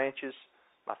 you're the branches,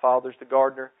 my Father's the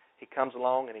gardener. He comes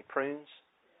along and He prunes,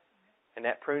 and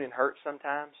that pruning hurts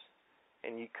sometimes.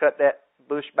 And you cut that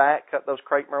bush back, cut those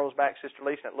crepe myrtles back, Sister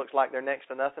Lisa, and it looks like they're next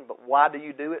to nothing. But why do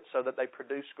you do it? So that they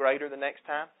produce greater the next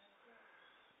time?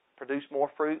 Produce more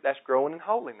fruit. That's growing in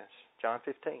holiness. John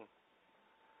 15.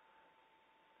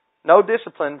 No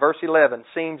discipline, verse 11,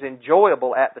 seems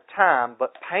enjoyable at the time,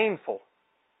 but painful.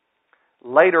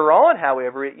 Later on,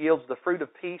 however, it yields the fruit of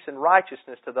peace and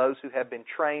righteousness to those who have been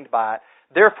trained by it.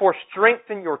 Therefore,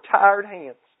 strengthen your tired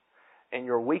hands and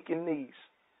your weakened knees,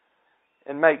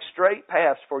 and make straight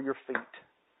paths for your feet,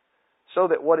 so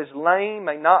that what is lame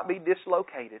may not be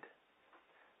dislocated,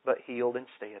 but healed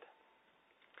instead.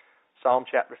 Psalm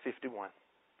chapter 51,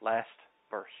 last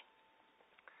verse.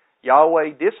 Yahweh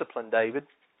disciplined David.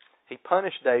 He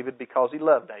punished David because He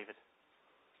loved David.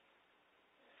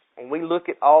 When we look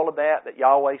at all of that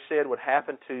Yahweh said would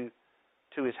happen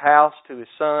to his house, to his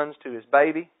sons, to his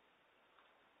baby,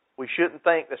 we shouldn't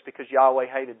think that's because Yahweh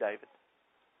hated David.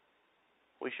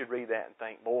 We should read that and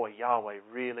think, boy, Yahweh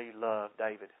really loved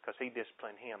David because He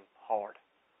disciplined him hard.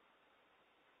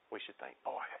 We should think,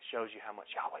 boy, that shows you how much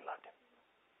Yahweh loved him.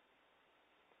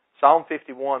 Psalm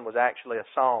 51 was actually a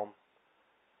psalm,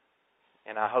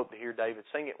 and I hope to hear David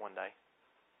sing it one day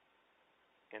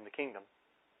in the kingdom.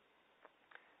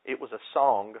 It was a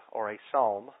song or a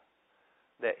psalm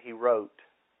that he wrote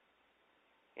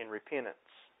in repentance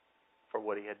for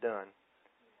what he had done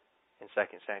in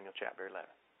 2 Samuel chapter 11.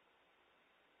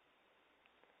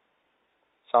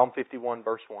 Psalm 51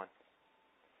 verse 1.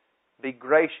 Be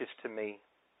gracious to me,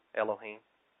 Elohim,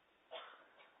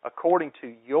 according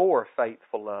to your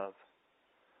faithful love,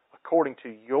 according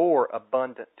to your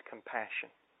abundant compassion.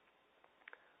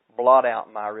 Blot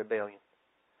out my rebellion.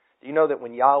 Do you know that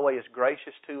when Yahweh is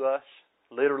gracious to us,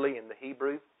 literally in the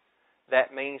Hebrew,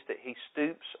 that means that He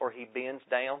stoops or He bends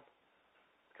down,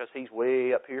 because He's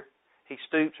way up here. He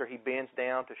stoops or He bends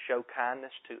down to show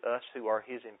kindness to us who are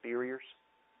His inferiors,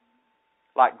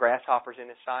 like grasshoppers in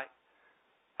His sight.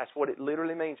 That's what it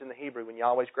literally means in the Hebrew. When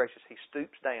Yahweh is gracious, He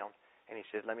stoops down and He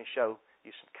says, let me show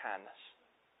you some kindness.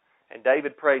 And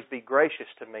David prays, be gracious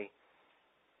to me.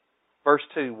 Verse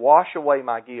 2, wash away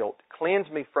my guilt, cleanse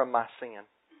me from my sin.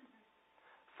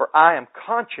 For I am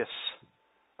conscious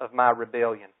of my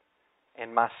rebellion,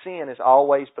 and my sin is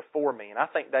always before me. And I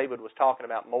think David was talking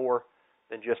about more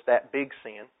than just that big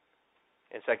sin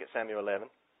in 2 Samuel 11.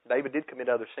 David did commit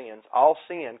other sins. All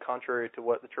sin, contrary to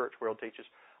what the church world teaches,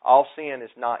 all sin is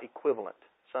not equivalent.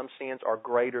 Some sins are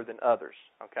greater than others.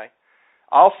 Okay?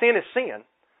 All sin is sin,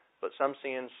 but some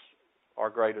sins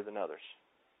are greater than others.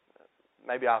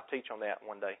 Maybe I'll teach on that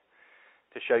one day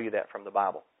to show you that from the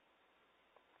Bible.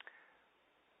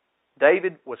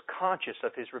 David was conscious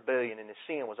of his rebellion, and his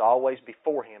sin was always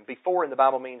before him. Before in the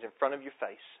Bible means in front of your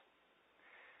face.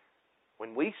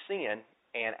 When we sin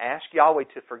and ask Yahweh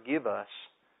to forgive us,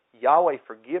 Yahweh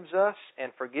forgives us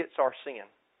and forgets our sin.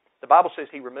 The Bible says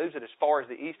He removes it as far as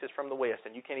the east is from the west,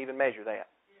 and you can't even measure that.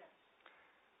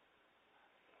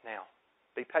 Now,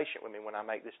 be patient with me when I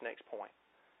make this next point.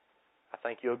 I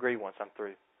think you'll agree once I'm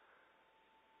through.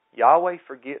 Yahweh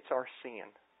forgets our sin,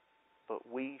 but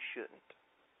we shouldn't.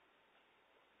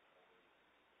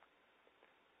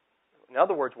 In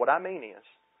other words, what I mean is,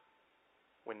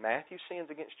 when Matthew sins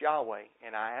against Yahweh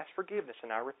and I ask forgiveness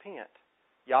and I repent,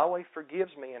 Yahweh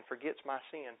forgives me and forgets my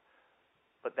sin,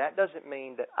 but that doesn't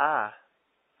mean that I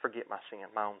forget my sin,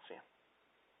 my own sin.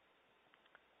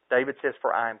 David says,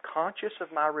 for I am conscious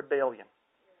of my rebellion,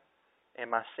 and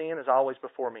my sin is always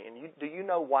before me. And do you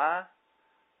know why,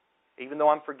 even though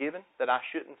I'm forgiven, that I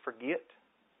shouldn't forget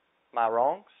my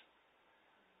wrongs?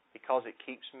 Because it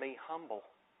keeps me humble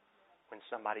when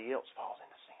somebody else falls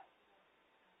into sin.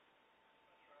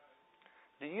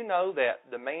 Do you know that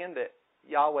the man that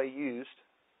Yahweh used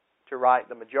to write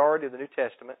the majority of the New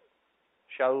Testament,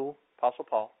 Shaul, Apostle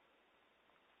Paul,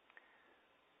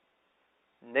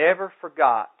 never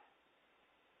forgot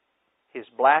his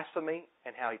blasphemy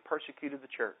and how he persecuted the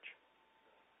church?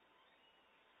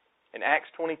 In Acts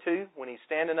 22, when he's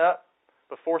standing up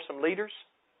before some leaders,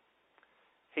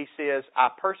 he says, I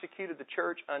persecuted the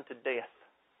church unto death.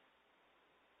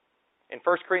 In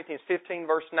 1 Corinthians 15,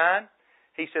 verse 9,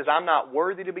 he says, I'm not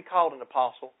worthy to be called an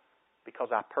apostle because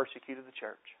I persecuted the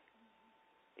church.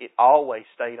 It always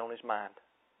stayed on his mind.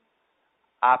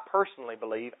 I personally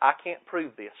believe, I can't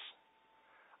prove this,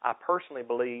 I personally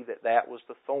believe that that was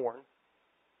the thorn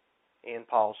in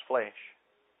Paul's flesh.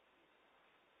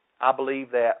 I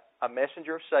believe that a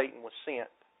messenger of Satan was sent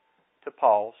to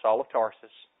Paul, Saul of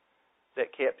Tarsus,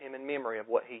 that kept him in memory of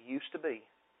what he used to be,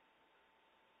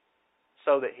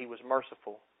 so that he was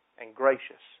merciful and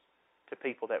gracious to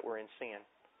people that were in sin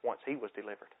once he was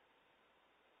delivered.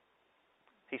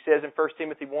 He says in 1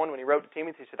 Timothy 1, when he wrote to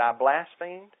Timothy, he said, I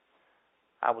blasphemed,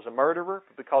 I was a murderer,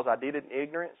 but because I did it in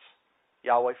ignorance,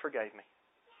 Yahweh forgave me.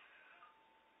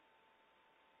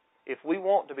 If we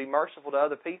want to be merciful to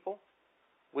other people,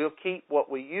 we'll keep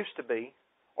what we used to be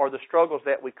or the struggles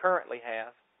that we currently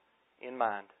have in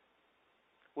mind.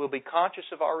 We'll be conscious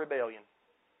of our rebellion,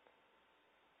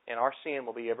 and our sin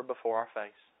will be ever before our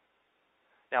face.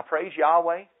 Now, praise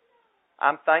Yahweh.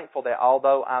 I'm thankful that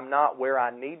although I'm not where I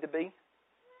need to be,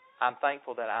 I'm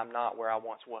thankful that I'm not where I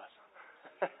once was.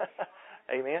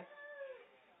 Amen?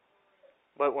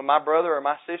 But when my brother or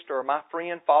my sister or my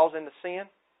friend falls into sin,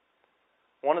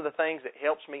 one of the things that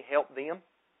helps me help them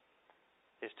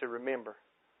is to remember,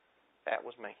 that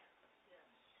was me.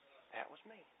 That was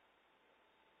me.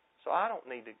 So I don't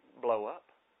need to blow up.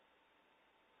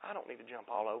 I don't need to jump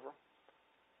all over them.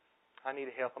 I need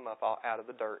to help them up out of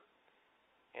the dirt.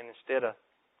 And instead of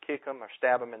kick them or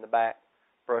stab them in the back,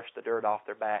 brush the dirt off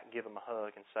their back, give them a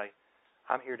hug and say,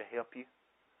 I'm here to help you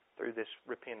through this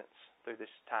repentance, through this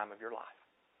time of your life.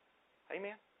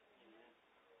 Amen.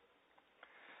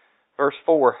 Verse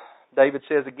 4, David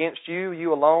says, against you,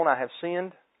 you alone, I have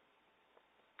sinned.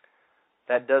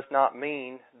 That does not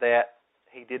mean that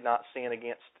he did not sin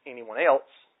against anyone else,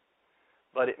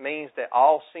 but it means that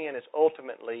all sin is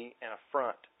ultimately an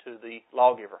affront to the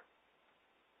lawgiver.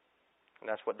 And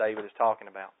that's what David is talking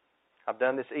about. I've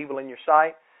done this evil in your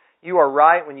sight. You are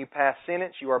right when you pass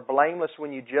sentence. You are blameless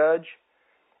when you judge.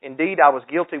 Indeed, I was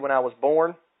guilty when I was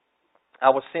born. I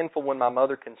was sinful when my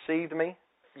mother conceived me.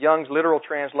 Young's literal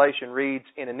translation reads,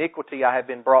 in iniquity I have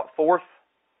been brought forth.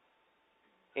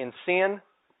 In sin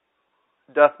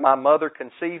doth my mother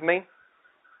conceive me.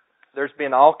 There's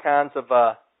been all kinds of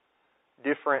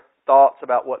different thoughts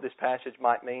about what this passage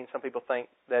might mean. Some people think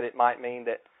that it might mean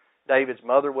that David's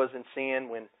mother was in sin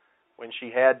when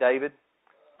she had David.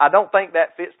 I don't think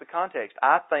that fits the context.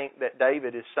 I think that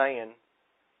David is saying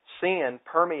sin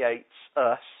permeates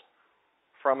us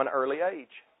from an early age.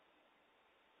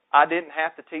 I didn't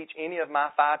have to teach any of my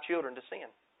 5 children to sin.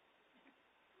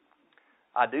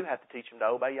 I do have to teach them to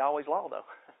obey Yahweh's law, though.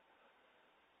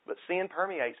 But sin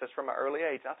permeates us from an early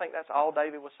age. I think that's all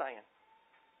David was saying.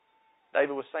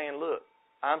 David was saying, look,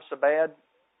 I'm so bad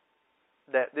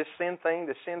that this sin thing,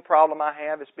 this sin problem I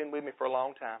have, it's been with me for a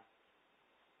long time.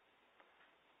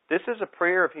 This is a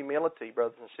prayer of humility,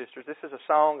 brothers and sisters. This is a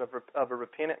song of a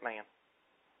repentant man.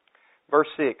 Verse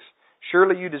 6,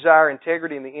 surely you desire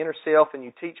integrity in the inner self, and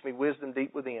you teach me wisdom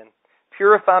deep within.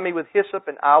 Purify me with hyssop,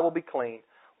 and I will be clean.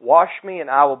 Wash me, and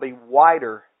I will be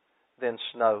whiter than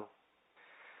snow.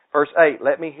 Verse 8,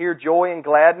 let me hear joy and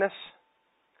gladness.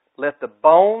 Let the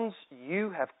bones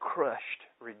you have crushed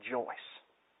rejoice.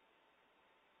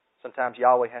 Sometimes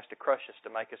Yahweh has to crush us to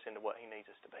make us into what He needs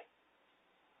us to be.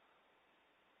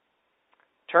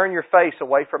 Turn your face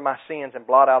away from my sins and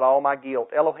blot out all my guilt.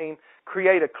 Elohim,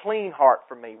 create a clean heart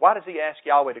for me. Why does he ask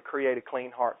Yahweh to create a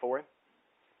clean heart for him?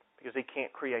 Because he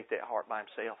can't create that heart by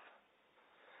himself.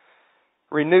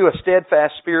 Renew a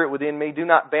steadfast spirit within me. Do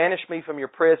not banish me from your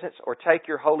presence or take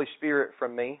your Holy Spirit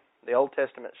from me. The Old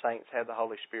Testament saints have the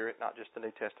Holy Spirit, not just the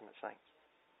New Testament saints.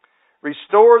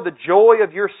 Restore the joy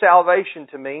of your salvation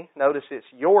to me. Notice it's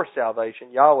your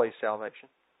salvation, Yahweh's salvation.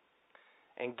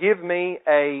 And give me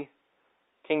a,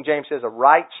 King James says, a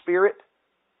right spirit.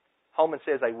 Holman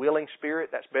says a willing spirit.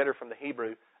 That's better from the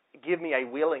Hebrew. Give me a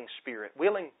willing spirit.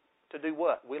 Willing to do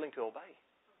what? Willing to obey.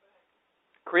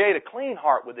 Create a clean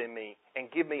heart within me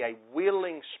and give me a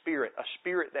willing spirit, a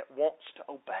spirit that wants to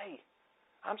obey.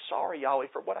 I'm sorry, Yahweh,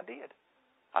 for what I did.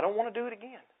 I don't want to do it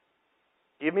again.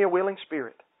 Give me a willing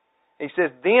spirit. He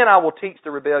says, then I will teach the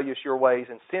rebellious your ways,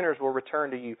 and sinners will return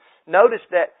to you. Notice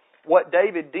that what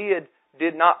David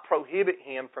did not prohibit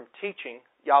him from teaching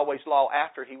Yahweh's law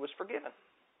after he was forgiven.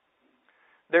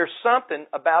 There's something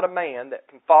about a man that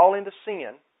can fall into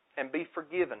sin and be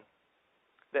forgiven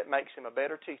that makes him a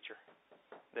better teacher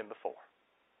than before.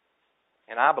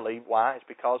 And I believe why? It's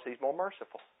because he's more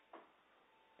merciful.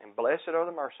 And blessed are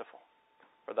the merciful,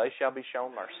 for they shall be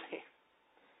shown mercy.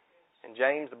 And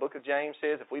James, the book of James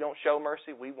says, if we don't show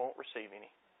mercy, we won't receive any.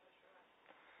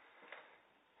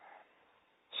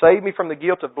 Save me from the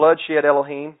guilt of bloodshed,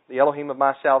 Elohim, the Elohim of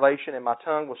my salvation, and my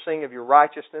tongue will sing of your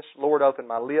righteousness. Lord, open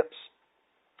my lips,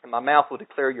 and my mouth will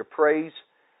declare your praise.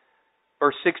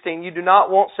 Verse 16, you do not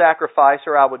want sacrifice,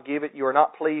 or I would give it. You are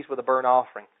not pleased with a burnt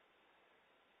offering.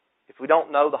 If we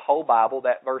don't know the whole Bible,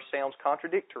 that verse sounds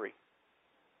contradictory.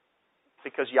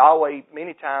 Because Yahweh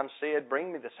many times said,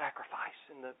 bring me the sacrifice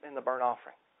and the burnt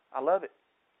offering. I love it.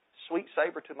 Sweet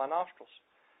savor to my nostrils.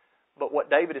 But what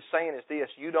David is saying is this,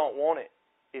 you don't want it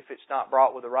if it's not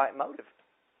brought with the right motive.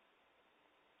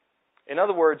 In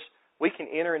other words, we can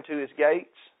enter into His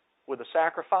gates with a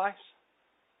sacrifice,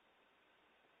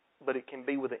 but it can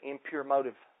be with an impure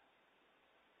motive.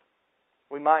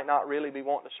 We might not really be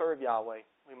wanting to serve Yahweh.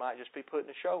 We might just be putting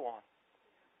a show on.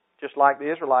 Just like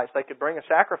the Israelites, they could bring a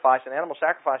sacrifice, an animal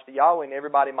sacrifice to Yahweh, and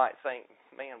everybody might think,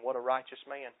 man, what a righteous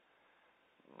man.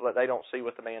 But they don't see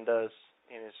what the man does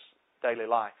in his daily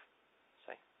life.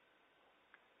 See?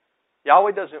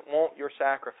 Yahweh doesn't want your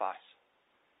sacrifice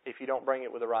if you don't bring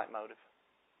it with the right motive.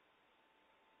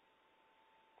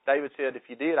 David said, if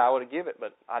you did, I would have given it,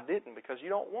 but I didn't because you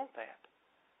don't want that.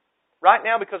 Right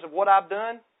now, because of what I've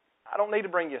done, I don't need to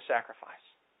bring you a sacrifice.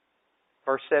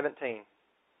 Verse 17.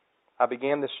 I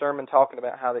began this sermon talking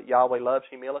about how that Yahweh loves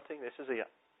humility. This is it.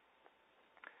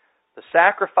 The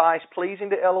sacrifice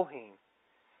pleasing to Elohim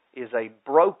is a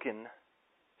broken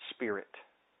spirit.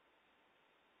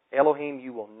 Elohim,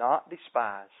 you will not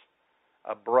despise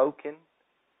a broken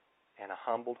and a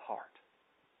humbled heart.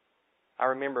 I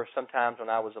remember sometimes when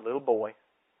I was a little boy,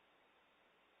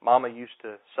 Mama used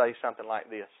to say something like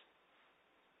this.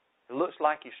 It looks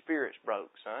like your spirit's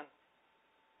broke, son.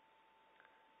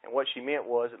 And what she meant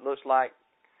was, it looks like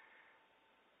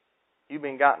you've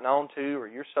been gotten on to, or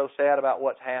you're so sad about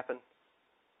what's happened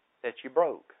that you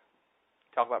broke.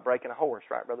 Talk about breaking a horse,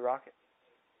 right, Brother Rocket?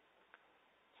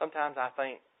 Sometimes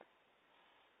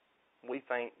we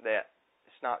think that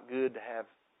it's not good to have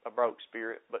a broke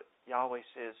spirit, but Yahweh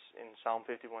says in Psalm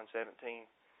 51:17,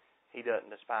 He doesn't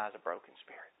despise a broken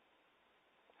spirit.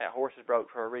 That horse is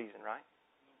broke for a reason, right?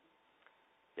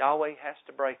 Yahweh has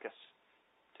to break us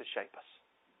to shape us.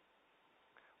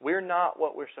 We're not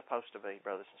what we're supposed to be,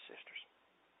 brothers and sisters.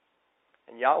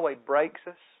 And Yahweh breaks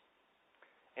us,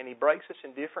 and He breaks us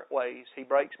in different ways. He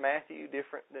breaks Matthew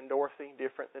different than Dorothy,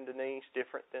 different than Denise,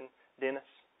 different than Dennis,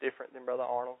 different than Brother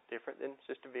Arnold, different than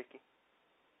Sister Vicky.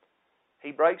 He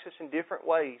breaks us in different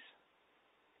ways,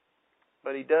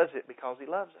 but He does it because He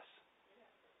loves us.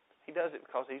 He does it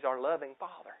because He's our loving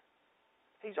Father.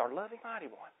 He's our loving mighty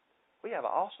one. We have an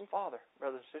awesome Father,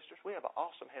 brothers and sisters. We have an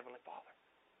awesome Heavenly Father.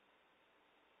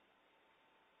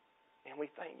 And we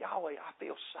think, Yahweh, I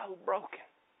feel so broken.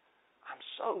 I'm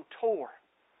so torn.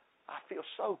 I feel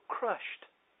so crushed.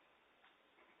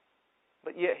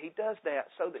 But yet He does that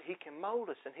so that He can mold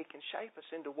us and He can shape us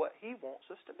into what He wants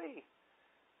us to be.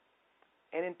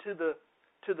 And into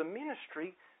the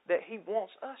ministry that He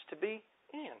wants us to be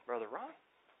in, Brother Ron.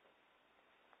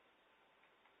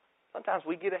 Sometimes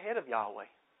we get ahead of Yahweh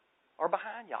or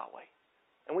behind Yahweh.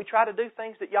 And we try to do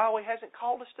things that Yahweh hasn't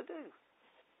called us to do.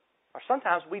 Or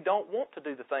sometimes we don't want to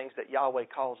do the things that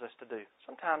Yahweh calls us to do.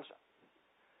 Sometimes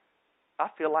I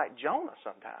feel like Jonah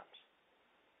sometimes.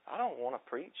 I don't want to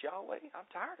preach Yahweh. I'm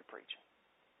tired of preaching.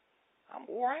 I'm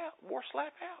wore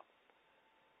slap out.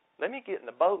 Let me get in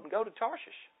the boat and go to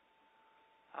Tarshish.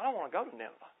 I don't want to go to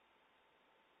Nineveh.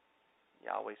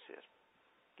 Yahweh says,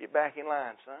 get back in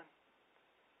line, son.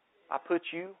 I put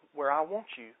you where I want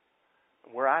you,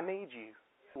 where I need you,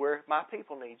 where my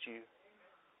people need you.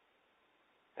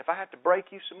 If I have to break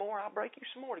you some more, I'll break you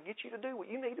some more to get you to do what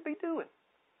you need to be doing.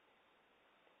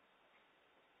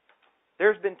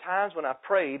 There's been times when I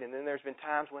prayed, and then there's been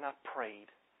times when I prayed.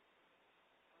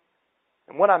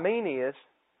 And what I mean is,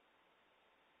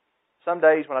 some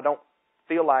days when I don't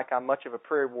feel like I'm much of a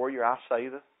prayer warrior, I say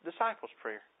the disciples'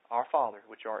 prayer. Our Father,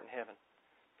 which art in heaven.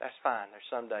 That's fine. There's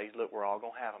some days, look, we're all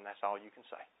going to have them. That's all you can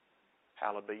say.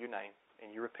 Hallowed be your name.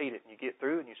 And you repeat it, and you get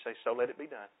through, and you say, so let it be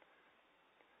done.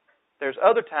 There's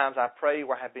other times I pray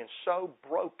where I have been so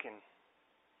broken,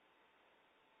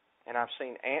 and I've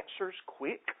seen answers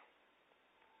quick.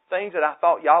 Things that I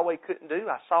thought Yahweh couldn't do,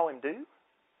 I saw Him do.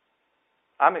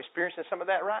 I'm experiencing some of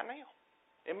that right now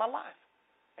in my life.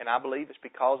 And I believe it's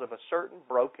because of a certain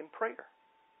broken prayer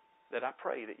that I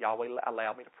pray, that Yahweh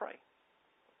allowed me to pray.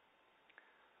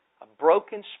 A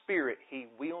broken spirit He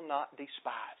will not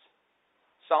despise.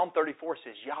 Psalm 34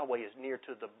 says Yahweh is near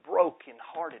to the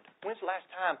brokenhearted. When's the last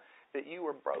time that you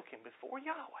were broken before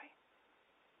Yahweh?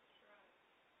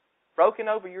 Broken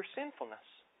over your sinfulness.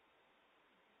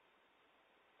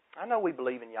 I know we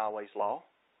believe in Yahweh's law.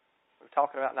 We're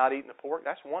talking about not eating the pork.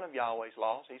 That's one of Yahweh's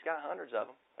laws. He's got hundreds of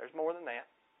them. There's more than that.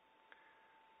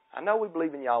 I know we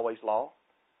believe in Yahweh's law.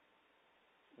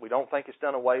 We don't think it's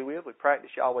done away with. We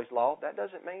practice Yahweh's law. That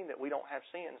doesn't mean that we don't have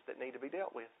sins that need to be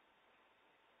dealt with.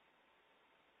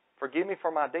 Forgive me for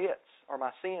my debts or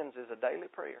my sins is a daily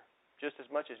prayer, just as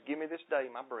much as give me this day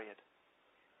my bread.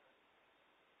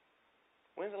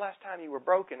 When's the last time you were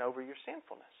broken over your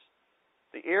sinfulness?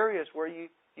 The areas where you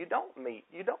don't meet,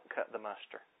 you don't cut the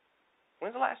muster.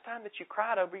 When's the last time that you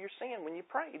cried over your sin when you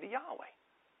prayed to Yahweh?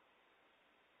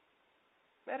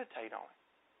 Meditate on it.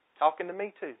 Talking to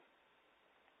me too.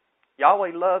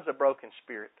 Yahweh loves a broken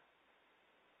spirit.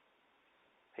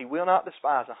 He will not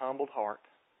despise a humbled heart.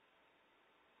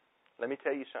 Let me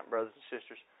tell you something, brothers and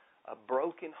sisters. A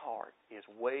broken heart is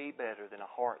way better than a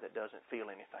heart that doesn't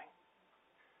feel anything.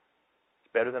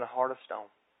 It's better than a heart of stone.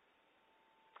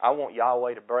 I want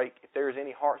Yahweh to break. If there's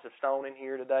any hearts of stone in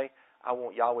here today, I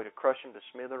want Yahweh to crush them to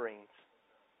smithereens.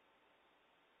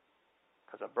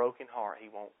 Because a broken heart He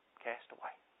won't cast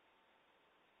away.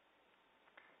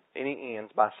 And He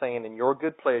ends by saying, in your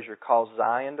good pleasure cause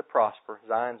Zion to prosper.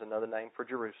 Zion's another name for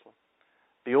Jerusalem.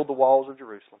 Build the walls of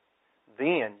Jerusalem.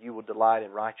 Then you will delight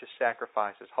in righteous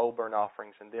sacrifices, whole burnt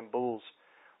offerings, and then bulls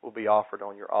will be offered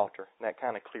on your altar. And that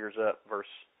kind of clears up verse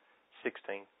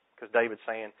 16. Because David's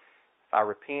saying, if I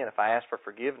repent, if I ask for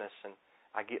forgiveness, and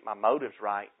I get my motives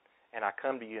right, and I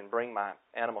come to you and bring my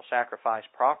animal sacrifice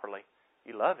properly,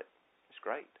 you love it. It's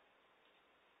great.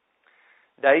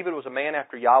 David was a man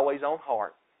after Yahweh's own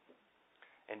heart.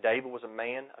 And David was a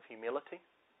man of humility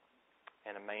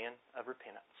and a man of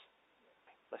repentance.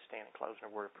 Let's stand and close in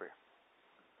a word of prayer.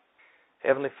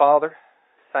 Heavenly Father,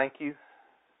 thank you.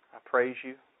 I praise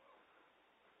you.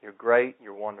 You're great.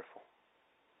 You're wonderful.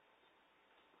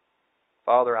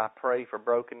 Father, I pray for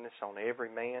brokenness on every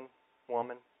man,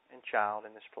 woman, and child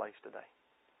in this place today.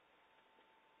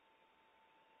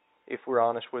 If we're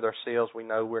honest with ourselves, we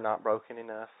know we're not broken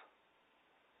enough.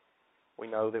 We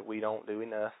know that we don't do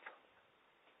enough.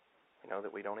 We know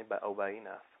that we don't obey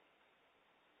enough.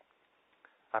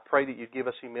 I pray that you give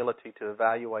us humility to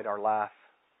evaluate our life,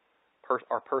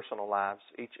 our personal lives,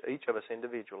 each of us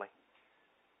individually.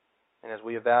 And as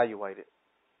we evaluate it,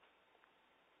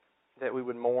 that we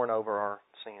would mourn over our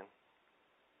sin.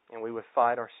 And we would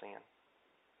fight our sin.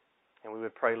 And we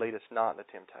would pray, lead us not into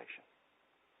temptation.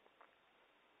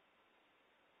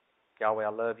 Yahweh, I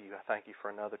love you. I thank you for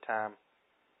another time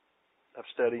of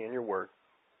studying your word.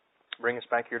 Bring us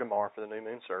back here tomorrow for the new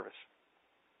moon service.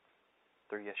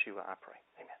 Through Yeshua, I pray.